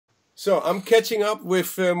So I'm catching up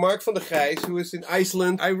with Marc Van Der Chijs, who is in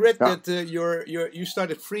Iceland. I read that you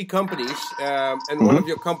started 3 companies, and one of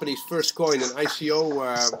your companies, First Coin, an ICO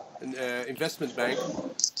investment bank,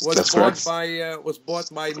 was bought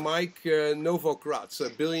by Mike Novogratz, a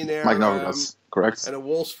billionaire, Mike Novogratz, correct, and a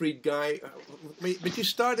Wall Street guy. But you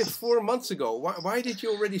started 4 months ago. Why did you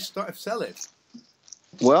already sell it?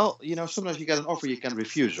 Well, sometimes you get an offer you can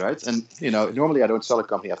refuse, right? And normally I don't sell a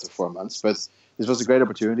company after 4 months, but this was a great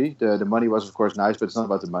opportunity. The money was, of course, nice, but it's not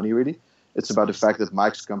about the money, really. It's about the fact that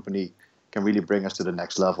Mike's company can really bring us to the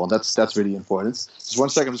next level, and that's really important. Just 1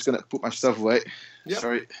 second, I'm just going to put my stuff away. Yeah,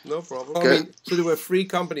 sorry. No problem. Okay. So there were 3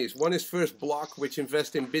 companies. One is First Block, which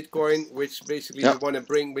invests in Bitcoin, which basically you want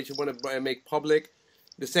to make public.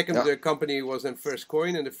 The second company was in First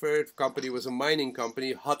Coin, and the third company was a mining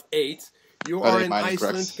company, Hut 8. You are in Iceland.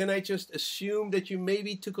 Correct. Can I just assume that you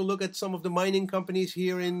maybe took a look at some of the mining companies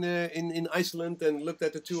here in Iceland and looked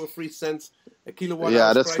at the 2 or 3 cents a kilowatt?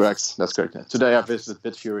 Yeah, that's correct. That's correct. Today I visited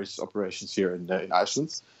Bitfury's operations here in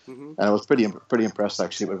Iceland, and I was pretty impressed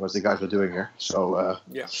actually with what the guys were doing here. So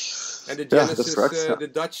and the Genesis,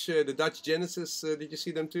 the Dutch Genesis. Did you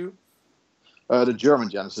see them too? The German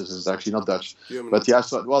Genesis is actually not Dutch, but yeah,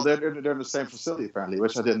 they're in the same facility apparently,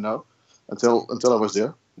 which I didn't know until I was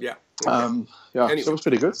there. Yeah. Okay. Anyway. So it was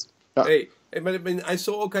pretty good. Yeah. Hey, but I mean, I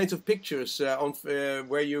saw all kinds of pictures on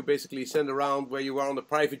where you basically send around where you were on a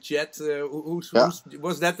private jet.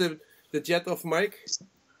 Was that the jet of Mike?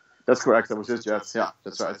 That's correct. That was his jet. Yeah,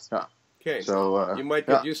 that's right. Yeah. Okay. So you might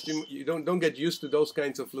get used to. You don't get used to those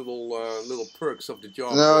kinds of little perks of the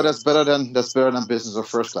job. No, that's better than business or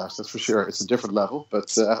first class. That's for sure. It's a different level,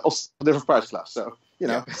 but also a different price class. So you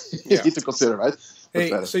need to consider, right?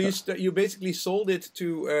 Hey, so you basically sold it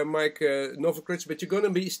to Mike Novogratz, but you're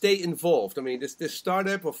going to stay involved. I mean, this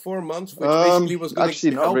startup of 4 months, which basically was going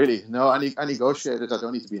actually to not really. No, I negotiated. I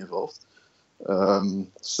don't need to be involved.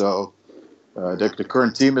 So the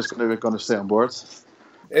current team is going to stay on board.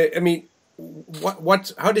 I mean,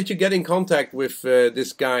 how did you get in contact with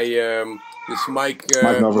this guy, this Mike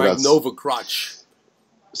Novogratz?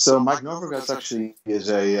 So Mike Novogratz actually was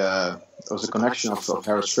a connection of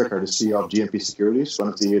Harris Fricker, the CEO of GMP Securities, one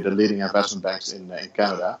of the leading investment banks in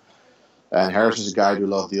Canada. And Harris is a guy I do a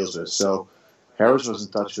lot of deals with. So Harris was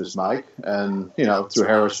in touch with Mike, and through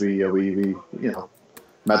Harris we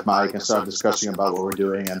met Mike and started discussing about what we're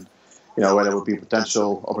doing and where there would be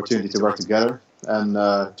potential opportunity to work together. And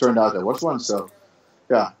turned out there was one. So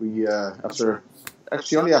yeah, we after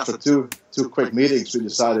two quick meetings, we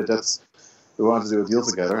decided that we wanted to do a deal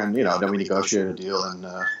together, and then we negotiated a deal, and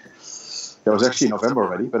that was actually in November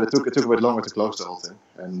already, but it took a bit longer to close the whole thing,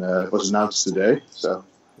 and it was announced today, so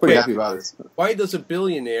pretty happy about it. Why does a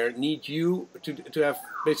billionaire need you to have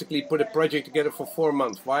basically put a project together for 4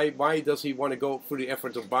 months? Why does he want to go through the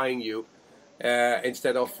effort of buying you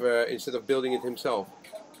instead of building it himself?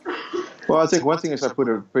 Well, I think one thing is I put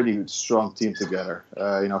a pretty strong team together.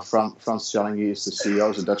 Frans Schellinge is the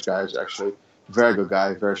CEO, he's a Dutch guy, he's actually very good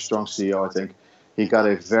guy, very strong CEO, I think. He got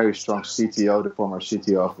a very strong CTO, the former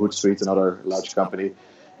CTO of Hootsuite, another large company,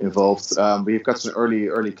 involved. We've got some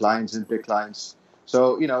early clients and big clients.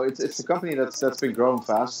 So, it's a company that's been growing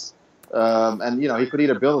fast. And, he could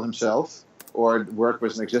either build it himself or work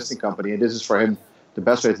with an existing company. And this is for him the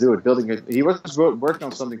best way to do it. He was working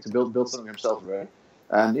on something to build something himself, right?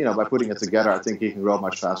 And, by putting it together, I think he can grow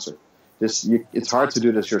much faster. It's hard to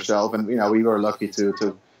do this yourself. And, we were lucky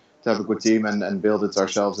to have a good team and build it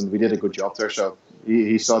ourselves, and we did a good job there. So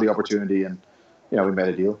he saw the opportunity, and we made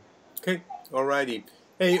a deal. Okay, alrighty.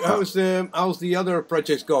 Hey, how's the other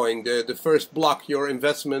projects going? The First Block, your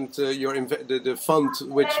investment, the fund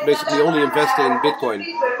which basically only invests in Bitcoin.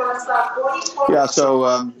 Yeah,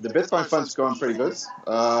 so the Bitcoin fund's going pretty good.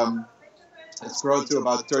 It's grown to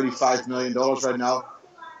about $35 million right now.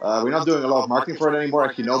 We're not doing a lot of marketing for it anymore.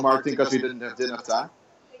 Actually, no marketing because we didn't have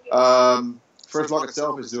time. First Block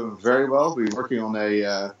itself is doing very well. We're working on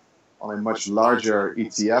a much larger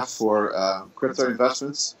ETF for crypto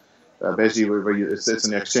investments. Basically, it's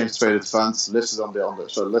an exchange-traded fund listed on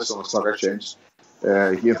the stock exchange.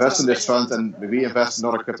 You invest in this fund, and we invest in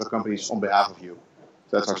other crypto companies on behalf of you.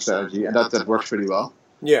 That's our strategy, and that works pretty well.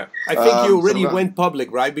 Yeah, I think you already went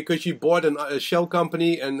public, right? Because you bought a shell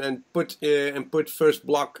company and put First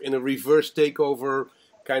Block in a reverse takeover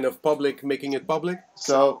kind of public, making it public.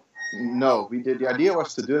 So. No, we did. The idea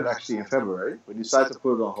was to do it actually in February. We decided to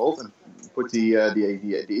put it on hold and put the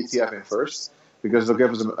ETF in first because it'll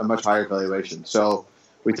give us a much higher valuation. So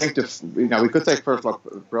we think we could take First Block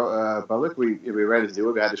public. We were ready to do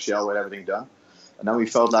it. We had the shell, we had everything done, and then we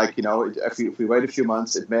felt like if we wait a few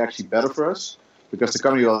months, it may actually be better for us because the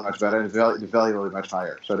company will be much better and the value will be much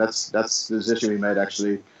higher. So that's the decision we made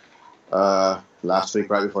actually last week,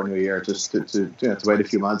 right before New Year, just to wait a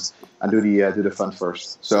few months and do the fund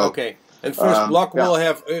first. So okay. And first block will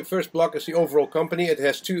have first block is the overall company. It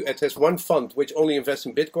has one fund which only invests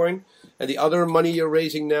in Bitcoin, and the other money you're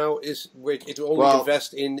raising now is which it only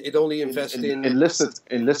invests in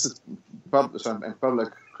listed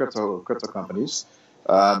public crypto companies.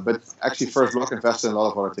 But actually, first block invests in a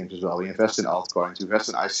lot of other things as well. We invest in altcoins, we invest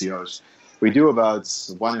in ICOs. We do about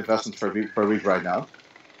one investment per week right now.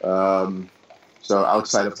 So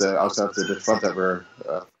outside of the fund that we're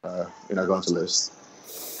going to list.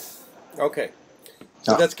 Okay,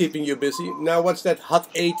 so that's keeping you busy. Now, what's that Hut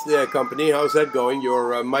 8 company? How's that going?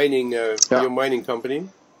 Your mining company?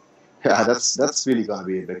 Yeah, that's really going to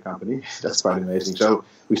be a big company. That's quite amazing. So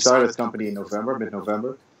we started this company in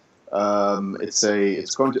mid-November. I think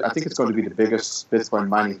it's going to be the biggest Bitcoin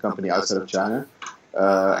mining company outside of China.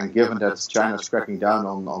 And given that China is cracking down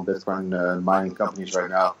on Bitcoin mining companies right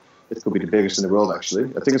now, it could be the biggest in the world.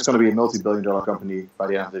 Actually, I think it's going to be a multi-billion-dollar company by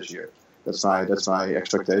the end of this year. That's my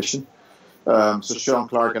expectation. So Sean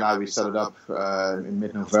Clark and I, we set it up in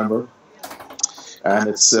mid-November, and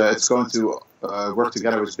it's going to work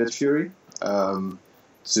together with Bitfury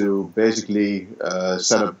to basically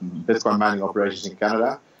set up Bitcoin mining operations in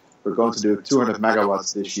Canada. We're going to do 200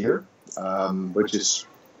 megawatts this year, which is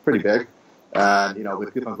pretty big, and we'll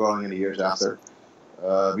keep on growing in the years after.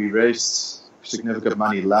 We raised significant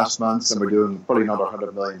money last month, and we're doing probably another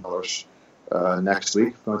 $100 million next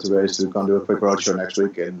week. We're going to do a quick roadshow next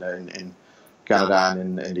week in Canada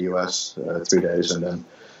and in the US, 3 days, and then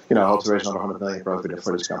hope to raise another $100 million profit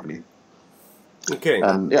for this company. Okay.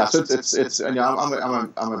 And so it's I'm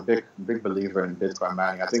a big believer in Bitcoin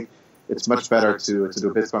mining. I think it's much better to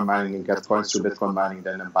do Bitcoin mining and get coins through Bitcoin mining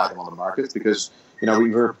than buy them on the market, because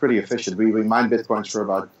we're pretty efficient. We mine Bitcoins for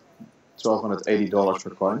about $1,280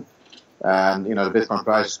 per coin, and the Bitcoin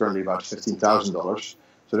price is currently about $15,000.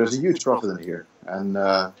 So there's a huge profit in here, and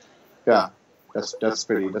that's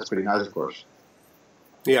pretty nice, of course.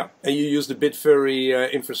 Yeah, and you use the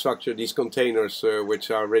Bitfury infrastructure, these containers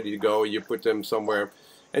which are ready to go. You put them somewhere.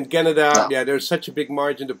 And Canada, there's such a big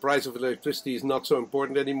margin. The price of electricity is not so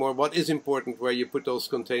important anymore. What is important where you put those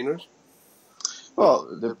containers? Well,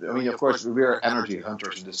 of course, we are energy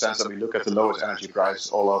hunters in the sense that we look at the lowest energy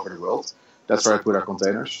price all over the world. That's where I put our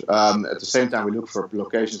containers. At the same time, we look for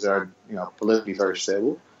locations that are, politically very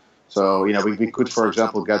stable. So, we could, for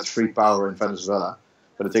example, get free power in Venezuela.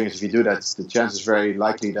 But the thing is, if you do that, the chance is very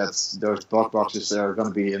likely that those block boxes are going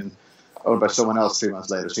to be owned by someone else 3 months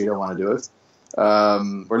later. So you don't want to do it.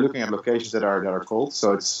 We're looking at locations that are cold,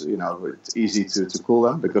 so it's it's easy to cool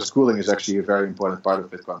them, because cooling is actually a very important part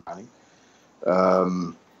of Bitcoin mining.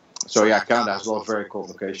 Canada has a lot of very cold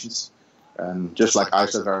locations, and just like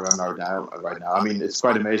Iceland, where we're right now. I mean, it's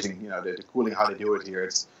quite amazing. The cooling, how they do it here.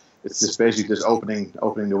 It's just basically just opening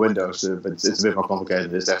the windows, but it's a bit more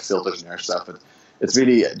complicated. They have filters in there and stuff, but it's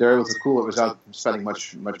really, they're able to cool it without spending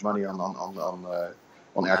much money on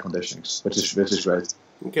air conditionings, which is great.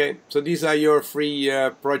 Okay, so these are your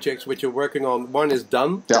 3 projects which you're working on. One is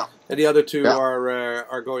done, and the other 2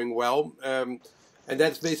 are going well. And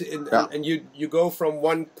that's basically, and you go from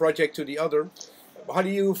one project to the other. What do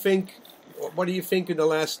you think in the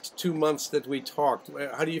last 2 months that we talked?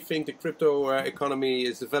 How do you think the crypto economy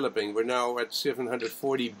is developing? We're now at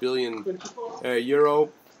 740 billion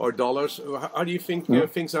euro or dollars. How do you think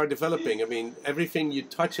things are developing? I mean, everything you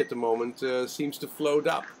touch at the moment seems to float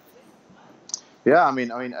up. Yeah, I mean,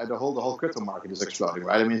 the whole crypto market is exploding,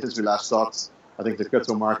 right? I mean, since we last talked, I think the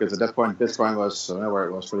crypto market at that point, Bitcoin was where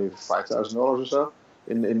it was probably $5,000 or so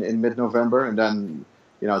in mid-November, and then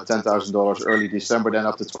 $10,000 early December, then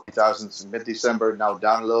up to 20,000 in mid-December, now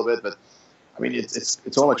down a little bit, but I mean,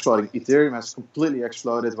 it's all exploding. Ethereum has completely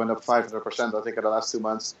exploded, went up 500%, I think, in the last 2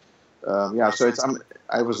 months. So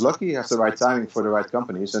I was lucky, have the right timing for the right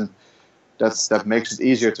companies, and that makes it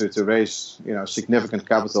easier to raise significant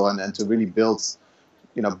capital and to really build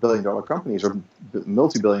billion-dollar companies or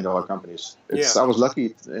multi-billion-dollar companies. I was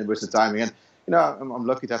lucky with the timing, and I'm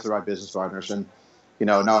lucky to have the right business partners, and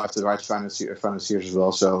now I have the right financiers as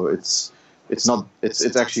well. So it's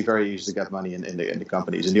actually very easy to get money in the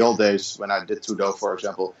companies. In the old days, when I did Tudou, for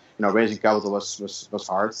example, raising capital was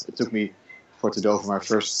hard. It took me for Tudou, for my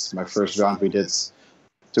first round,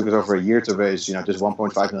 took us over a year to raise just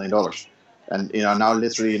 $1.5 million. And now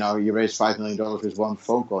literally you raise $5 million with one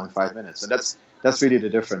phone call in 5 minutes, and that's really the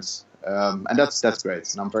difference. And that's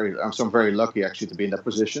great. And I'm very lucky actually to be in that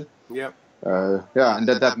position. Yeah. And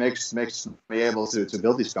that makes me able to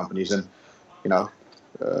build these companies and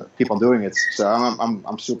keep on doing it. So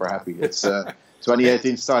I'm super happy. It's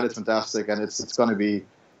 2018 started fantastic, and it's going to be,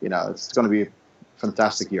 it's going to be a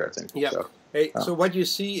fantastic year, I think. Yeah. So what you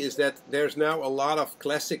see is that there's now a lot of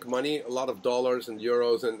classic money, a lot of dollars and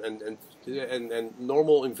euros and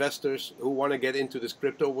normal investors who want to get into this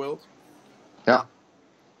crypto world. Yeah.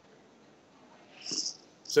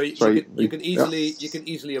 So you can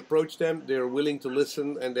easily approach them. They're willing to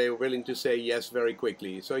listen, and they're willing to say yes very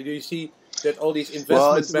quickly. So do you see that all these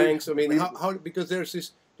investment banks? How because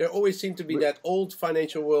there always seemed to be that old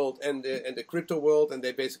financial world and the crypto world, and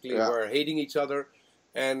they basically were hating each other.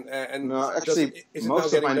 And no, actually, is it now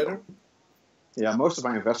getting better? Yeah, most of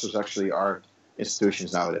my investors actually are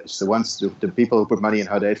institutions nowadays. The people who put money in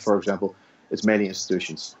Hudate, for example, it's mainly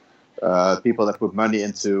institutions. People that put money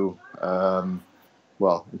into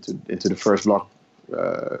into the first block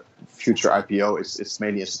future IPO, it's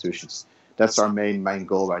mainly institutions. That's our main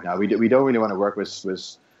goal right now. We don't really want to work with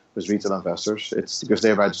retail investors. It's because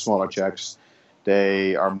they write smaller checks.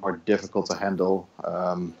 They are more difficult to handle.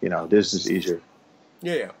 This is easier.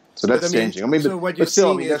 Yeah. So that's changing. So what you're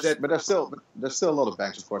seeing is that, there's still a lot of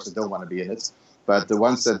banks, of course, that don't want to be in it. But the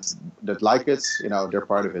ones that like it, they're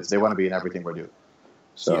part of it. They want to be in everything we do.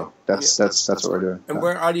 So that's what we're doing. And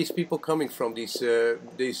where are these people coming from? These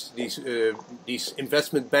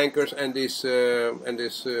investment bankers and these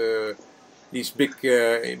big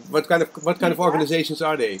what kind of organizations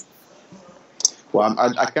are they? Well,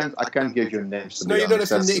 I can't give you names. No, you don't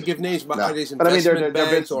have to give names, but are these investment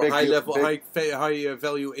banks or high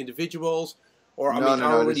value individuals, or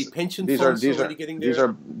already pension funds already getting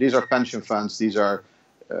there? These are pension funds. These are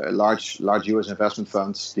large U.S. investment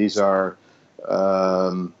funds. These are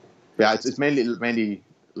it's mainly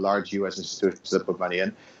large U.S. institutions that put money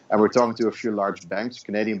in, and we're talking to a few large banks,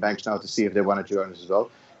 Canadian banks now, to see if they want to join us as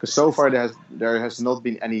well. Because so far there has not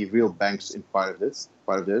been any real banks in part of this.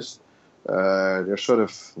 They're sort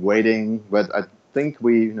of waiting, but I think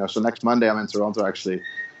so next Monday I'm in Toronto actually,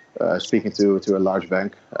 speaking to a large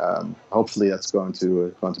bank. Hopefully that's going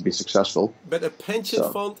to be successful. But a pension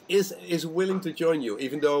fund is willing to join you,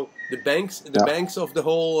 even though the banks of the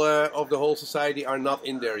whole society are not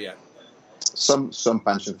in there yet. Some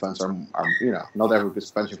pension funds are not every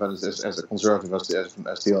pension fund is as conservative as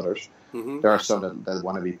the others. Mm-hmm. There are some that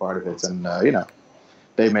want to be part of it, and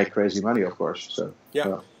they make crazy money, of course. So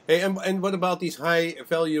Hey, and what about these high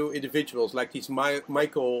value individuals like these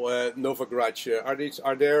Michael Novogratz?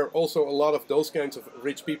 Are there also a lot of those kinds of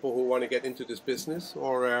rich people who want to get into this business?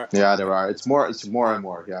 Or yeah, there are. It's more and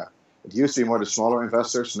more. Yeah, it used to be more the smaller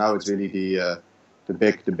investors. Now it's really the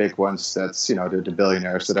big ones. That's the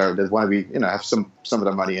billionaires that want to be have some of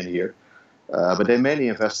their money in here. But they mainly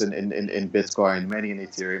invest in Bitcoin, mainly in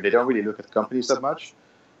Ethereum. They don't really look at companies that much.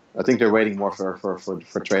 I think they're waiting more for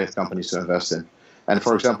traded companies to invest in. And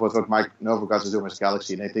for example, what Mike Novogratz is doing with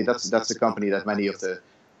Galaxy, and I think that's a company that many of the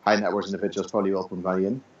high net worth individuals probably will put money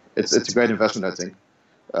in. It's a great investment, I think.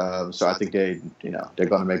 So I think they're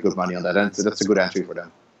going to make good money on that, and that's a good entry for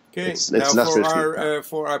them. Okay. Now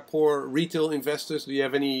for our poor retail investors, do you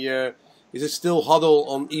have any? Is it still HODL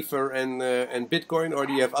on Ether and Bitcoin, or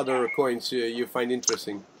do you have other coins you find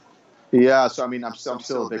interesting? Yeah, so I'm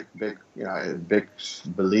still a big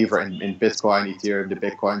believer in Bitcoin, Ethereum, the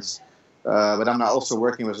big coins. But I'm now also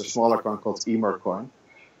working with a smaller coin called EMER coin.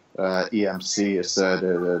 EMC is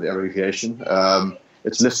the abbreviation.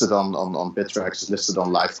 It's listed on Bittrex, it's listed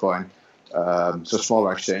on Litecoin. So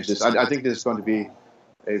smaller exchanges. I think this is going to be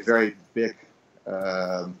a very big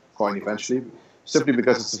coin eventually, simply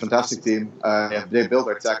because it's a fantastic team. They built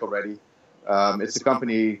their tech already. It's a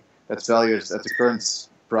company that's valued at the current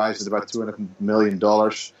price at about $200 million.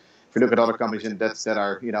 If you look at other companies that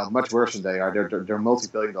are much worse than they are, they're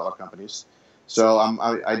multi-billion-dollar companies. So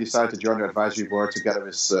I decided to join the advisory board together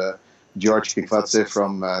with George Kikvatse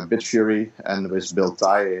from Bitfury and with Bill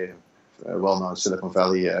Tai, a well-known Silicon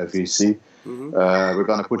Valley VC. Mm-hmm. We're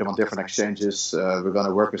going to put them on different exchanges. We're going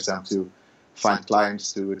to work with them to find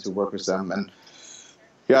clients to work with them, and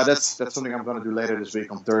that's something I'm going to do later this week.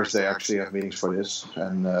 On Thursday, actually, I have meetings for this,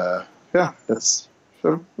 and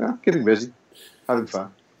keeping busy, having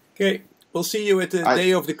fun. Okay, we'll see you at the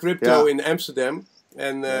Day of the Crypto in Amsterdam,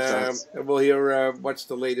 and we'll hear what's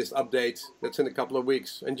the latest update. That's in a couple of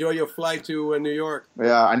weeks. Enjoy your flight to New York.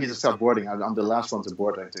 Yeah, I need to start boarding. I'm the last one to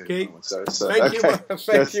board. Okay.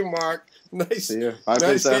 Thank you, Mark. Nice. See you.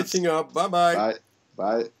 Nice catching up. Bye-bye.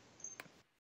 Bye.